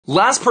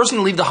Last person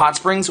to leave the hot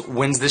springs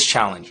wins this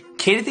challenge.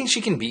 Katie thinks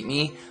she can beat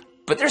me,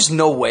 but there's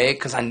no way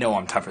because I know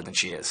I'm tougher than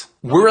she is.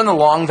 We're in the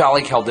Long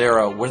Valley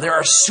Caldera where there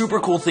are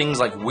super cool things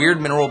like weird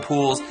mineral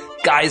pools,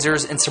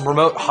 geysers, and some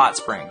remote hot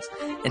springs.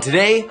 And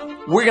today,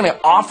 we're gonna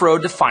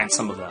off-road to find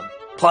some of them.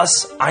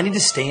 Plus, I need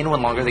to stay in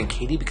one longer than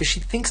Katie because she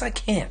thinks I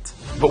can't.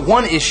 But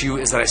one issue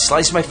is that I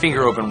sliced my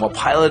finger open while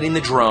piloting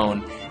the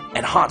drone,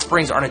 and hot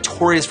springs are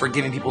notorious for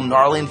giving people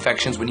gnarly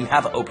infections when you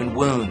have open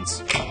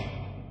wounds.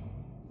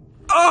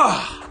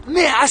 Ugh!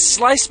 Man, I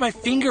sliced my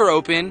finger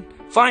open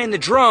flying the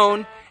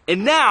drone,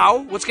 and now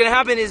what's gonna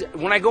happen is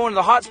when I go into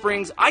the hot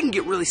springs, I can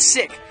get really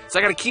sick. So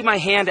I gotta keep my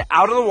hand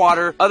out of the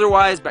water,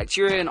 otherwise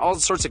bacteria and all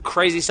sorts of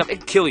crazy stuff, it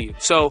can kill you.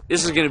 So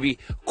this is gonna be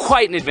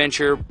quite an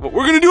adventure, but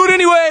we're gonna do it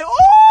anyway!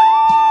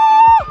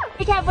 Oh!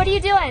 Hey Kev, what are you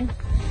doing?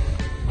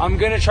 I'm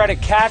gonna try to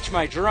catch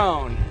my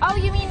drone. Oh,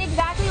 you mean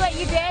exactly what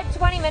you did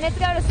 20 minutes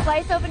ago to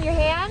slice open your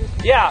hand?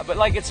 Yeah, but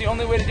like it's the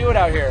only way to do it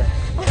out here.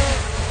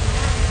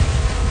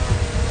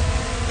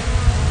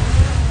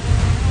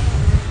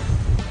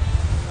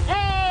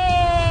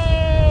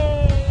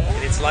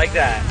 Like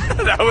that.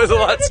 That was a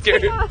lot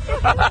scary.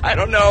 I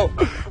don't know.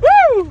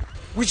 Woo!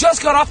 We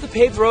just got off the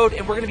paved road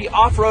and we're going to be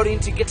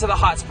off-roading to get to the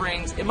hot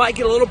springs. It might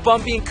get a little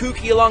bumpy and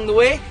kooky along the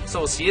way, so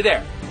we'll see you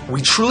there.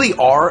 We truly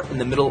are in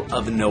the middle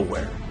of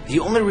nowhere. The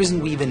only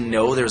reason we even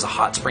know there's a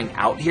hot spring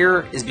out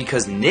here is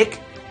because Nick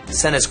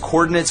sent us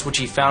coordinates which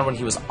he found when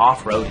he was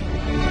off-roading.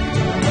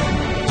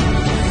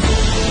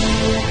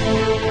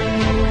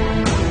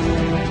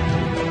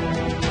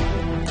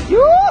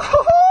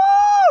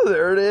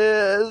 There it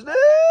is,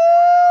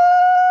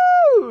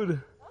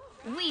 dude!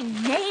 We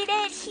made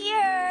it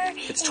here!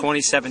 It's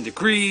 27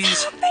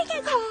 degrees.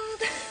 Freaking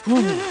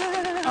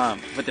cold!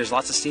 But there's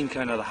lots of steam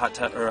coming out of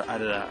the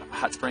out of the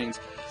hot springs.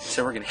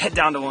 So we're gonna head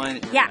down to one,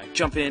 and we're gonna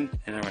jump in,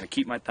 and I'm gonna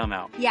keep my thumb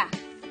out. Yeah.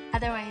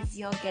 Otherwise,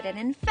 you'll get it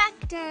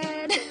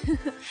infected.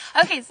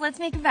 Okay, so let's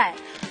make a bet.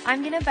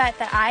 I'm gonna bet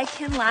that I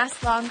can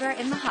last longer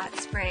in the hot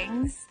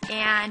springs,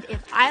 and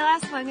if I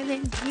last longer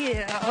than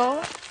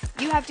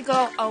you have to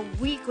go a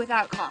week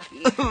without coffee.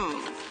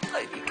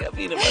 You got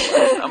me in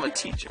my I'm a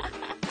teacher.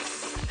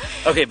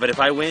 Okay, but if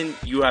I win,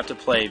 you have to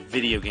play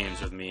video games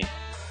with me.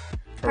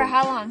 For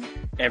how long?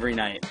 Every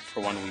night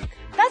for 1 week.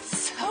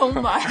 That's so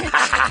much.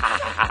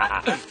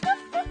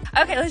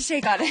 Okay, let's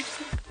shake on it.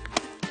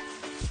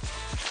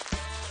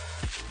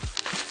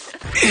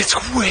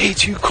 It's way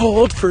too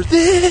cold for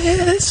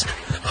this.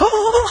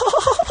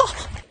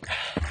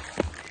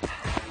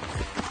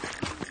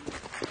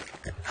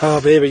 Oh,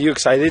 babe, are you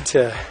excited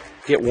to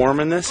get warm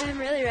in this? I'm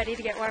really ready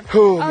to get warm.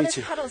 Oh, me this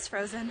too. puddle's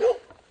frozen.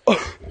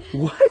 Oh,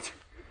 what?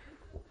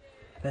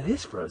 That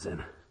is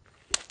frozen.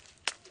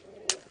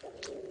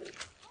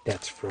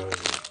 That's frozen.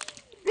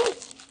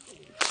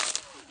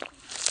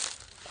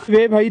 Hey,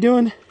 babe, how you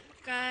doing?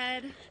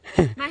 Good.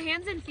 My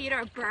hands and feet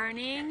are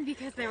burning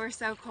because they were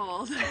so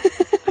cold.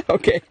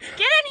 Okay. Get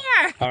in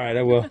here! All right,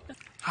 I will. Oh,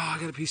 I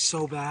gotta pee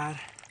so bad.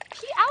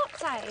 Pee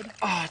outside.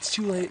 Oh, it's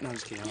too late. No, I'm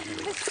just kidding. I'm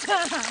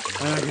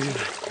not gonna do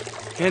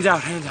that. Hands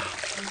out, hands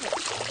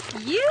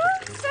out. You,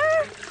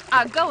 sir,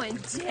 are going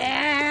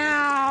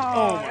down.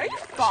 Oh, are you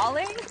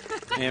falling?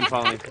 I am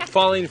falling.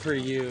 Falling for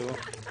you.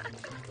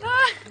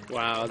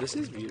 Wow, this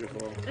is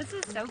beautiful. This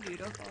is so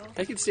beautiful.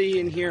 I could stay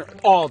in here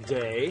all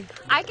day.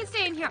 I could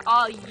stay in here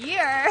all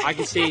year. I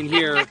could stay in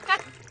here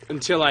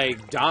until I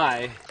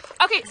die.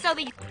 Okay, so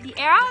the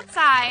air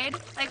outside,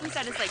 like we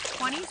said, is like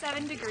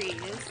 27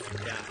 degrees.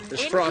 Yeah,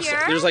 there's In frost.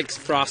 here? There's like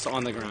frost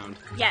on the ground.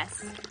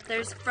 Yes,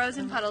 there's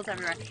frozen puddles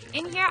everywhere.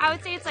 In here, I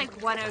would say it's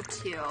like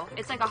 102.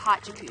 It's like a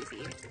hot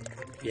jacuzzi.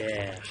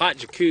 Yeah, hot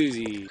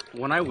jacuzzi.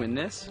 When I win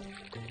this,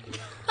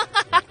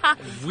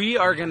 we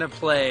are gonna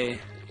play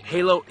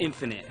Halo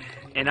Infinite,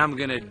 and I'm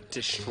gonna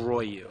destroy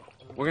you.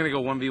 We're gonna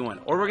go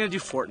 1v1, or we're gonna do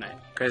Fortnite,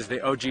 because the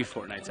OG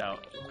Fortnite's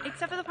out.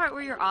 Except for the part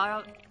where you're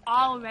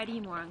already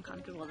more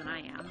uncomfortable than I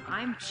am.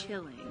 I'm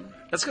chilling.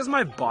 That's because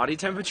my body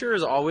temperature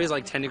is always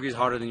like 10 degrees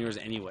hotter than yours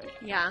anyway.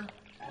 Yeah.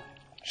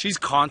 She's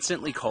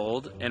constantly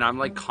cold, and I'm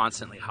like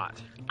constantly hot.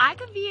 I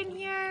could be in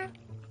here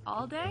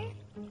all day.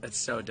 That's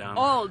so dumb.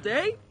 All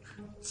day?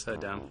 So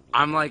dumb.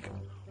 I'm like,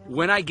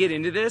 when I get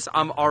into this,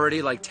 I'm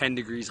already like 10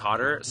 degrees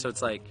hotter, so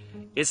it's like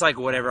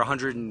whatever,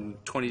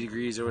 120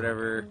 degrees or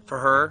whatever. For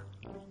her,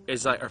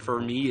 it's like, or for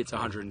me, it's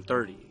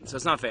 130. So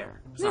it's not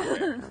fair. It's not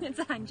fair. It's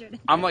 100.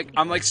 I'm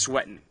like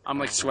sweating. I'm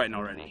like sweating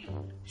already.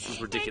 This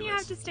is ridiculous. And you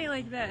have to stay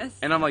like this.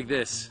 And I'm like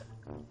this.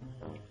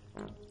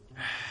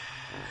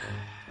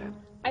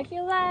 I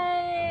feel like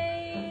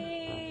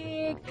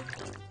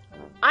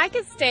I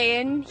could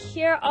stay in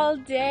here all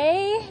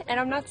day, and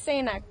I'm not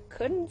saying I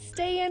couldn't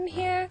stay in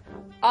here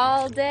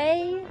all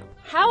day.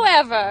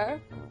 However,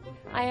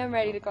 I am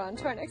ready to go on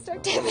to our next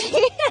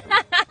activity.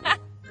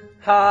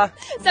 Ha.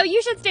 So you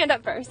should stand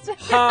up first.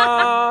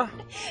 Ha.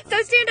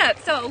 So stand up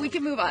so we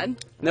can move on.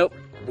 Nope.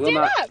 Will Stand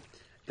not. up.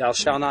 Thou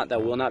shall not. Thou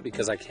will not,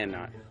 because I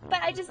cannot.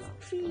 But I just,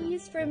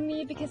 please, for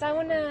me, because I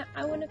wanna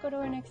go to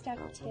our next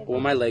activity. Well,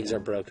 my legs are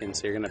broken,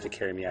 so you're gonna have to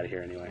carry me out of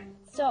here anyway.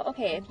 So,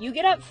 okay, if you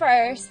get up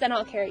first, then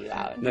I'll carry you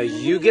out. No,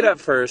 you get up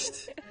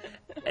first,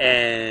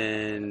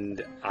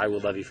 and I will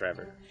love you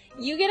forever.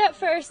 You get up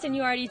first, and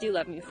you already do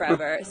love me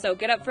forever. So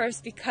get up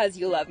first because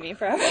you love me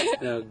forever.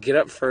 No, get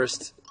up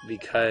first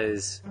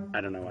because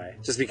I don't know why.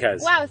 Just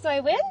because. Wow, so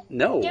I win?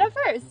 No. Get up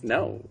first.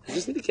 No, you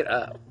just need to get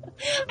up.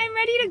 I'm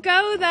ready to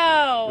go,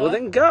 though. Well,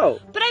 then go.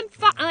 But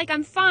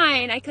I'm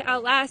fine. I could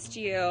outlast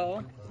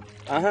you.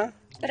 Uh-huh.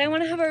 But I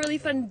want to have a really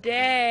fun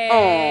day.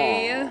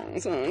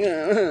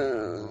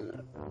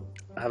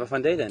 Have a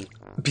fun day then.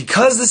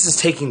 Because this is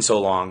taking so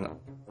long,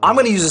 I'm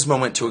going to use this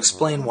moment to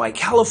explain why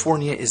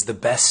California is the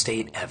best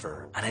state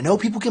ever. And I know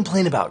people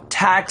complain about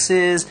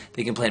taxes,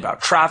 they complain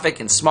about traffic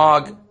and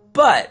smog,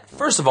 but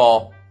first of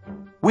all,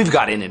 we've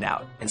got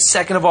In-N-Out. And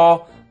second of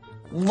all,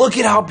 look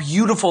at how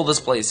beautiful this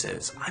place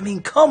is. I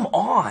mean, come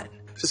on.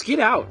 Just get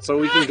out so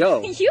we can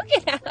go. You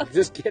get out.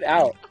 Just get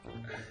out.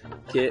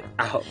 Get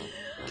out.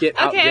 Get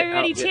out. Okay, get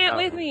everybody out, get chant out.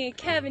 with me.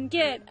 Kevin,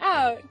 get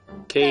out.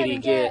 Katie,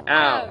 Kevin, get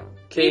out.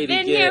 Katie, We've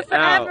been get here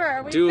forever.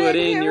 out. We've Do it been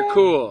in here your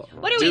cool.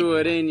 What are Do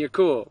it in your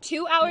cool.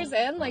 2 hours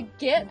in? Like,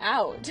 get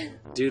out.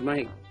 Dude,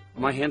 my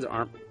hands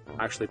aren't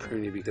actually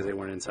pruny because they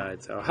weren't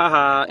inside. So,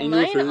 haha, in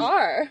your Mine food.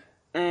 are.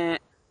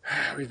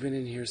 We've been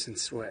in here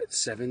since what?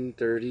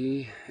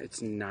 7:30.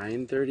 It's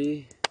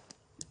 9:30.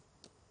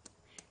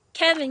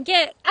 Kevin,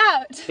 get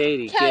out.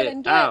 Katie,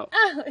 Kevin, get out.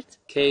 out.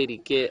 Katie,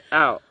 get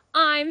out.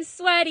 I'm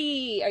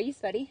sweaty. Are you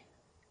sweaty?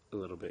 A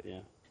little bit, yeah.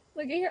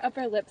 Look at your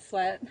upper lip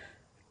sweat.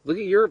 Look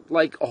at your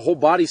like a whole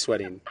body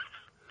sweating.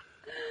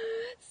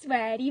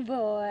 Sweaty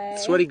boy.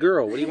 Sweaty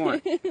girl. What do you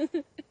want?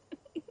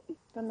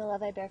 From the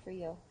love I bear for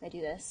you, I do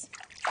this.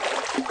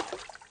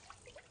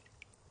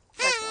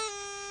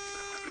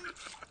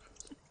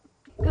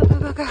 Go, go,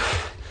 go, go.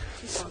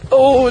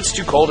 Oh, it's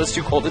too cold, it's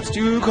too cold, it's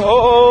too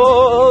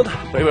cold. Wait.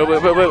 I don't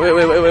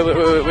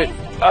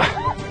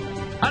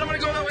want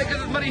to go that way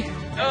because it's muddy.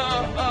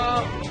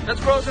 That's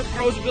gross, It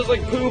feels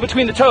like poo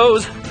between the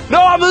toes.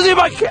 No, I'm losing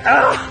my...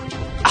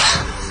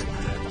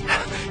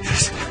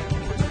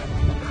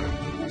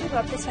 Go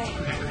up this way.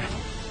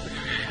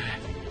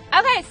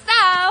 Okay,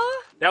 so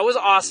That was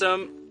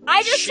awesome.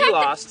 I just She checked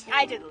lost.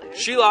 I did lose.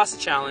 She lost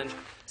the challenge.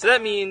 So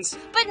that means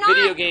But not-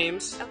 video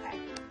games. Okay.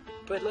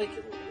 But like,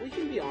 we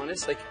can be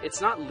honest, like,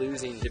 it's not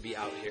losing to be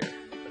out here.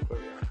 Like where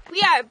we are.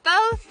 We are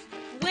both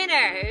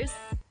winners.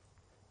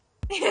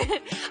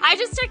 I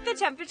just checked the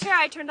temperature.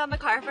 I turned on the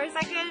car for a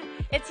second.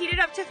 It's heated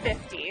up to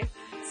 50.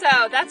 So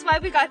that's why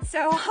we got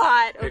so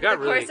hot over got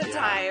the really- course of yeah,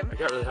 time. it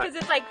got really hot. Because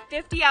it's like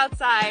 50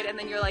 outside and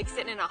then you're like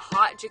sitting in a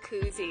hot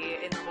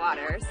jacuzzi in the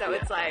water. So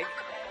it's like,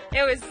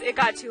 it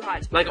got too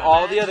hot to be Like in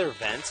all bed. the other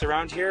vents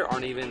around here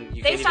aren't even,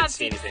 you They can't even stopped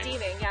see anything.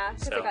 steaming, yeah,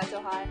 because So. it got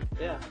so hot.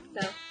 Yeah.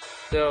 So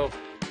So,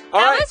 that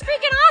alright. was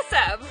freaking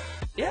awesome.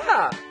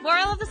 Yeah.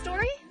 Moral of the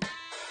story?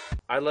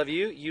 I love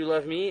you, you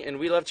love me, and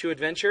we love to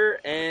adventure,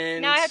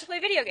 and... Now I have to play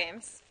video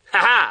games.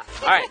 Haha!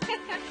 Alright.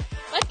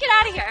 Let's get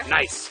out of here.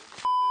 Nice.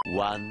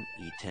 One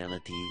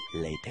eternity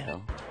later.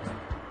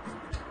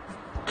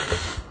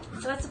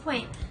 So what's the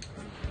point?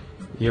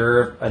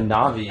 You're a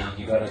Navi.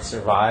 You gotta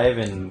survive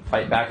and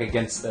fight back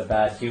against the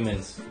bad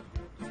humans.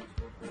 I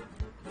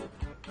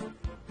kind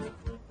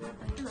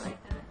of like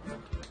that.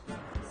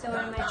 So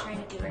what am I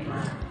trying to do right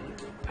now?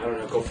 I don't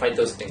know, go fight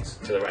those things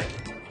to the right.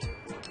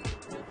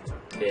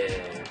 Yeah.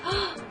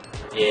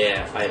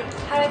 Yeah, fight them.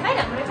 How do I fight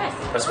him? What do I press?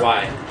 Press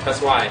Y.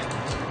 Press Y.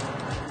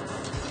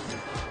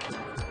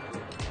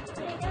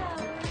 Where did they go?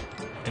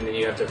 And then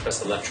you have to press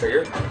the left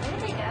trigger. Where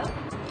did they go?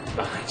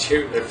 Behind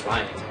you, they're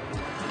flying.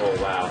 Oh,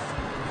 wow.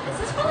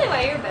 This is probably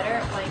why you're better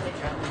at flying the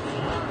drone than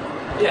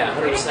me. Yeah,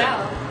 Where'd it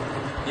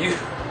 100%. go?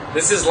 You.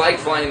 This is like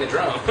flying the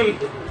drone.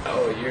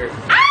 Oh, you're.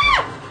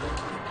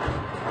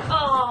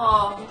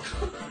 Oh.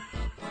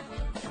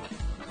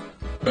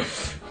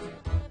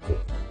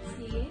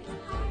 See?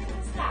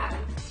 What's that?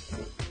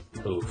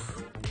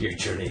 Oof. Your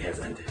journey has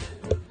ended.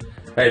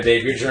 Alright,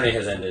 babe, your journey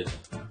has ended.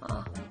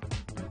 Oh.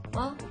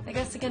 Well, I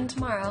guess again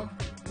tomorrow.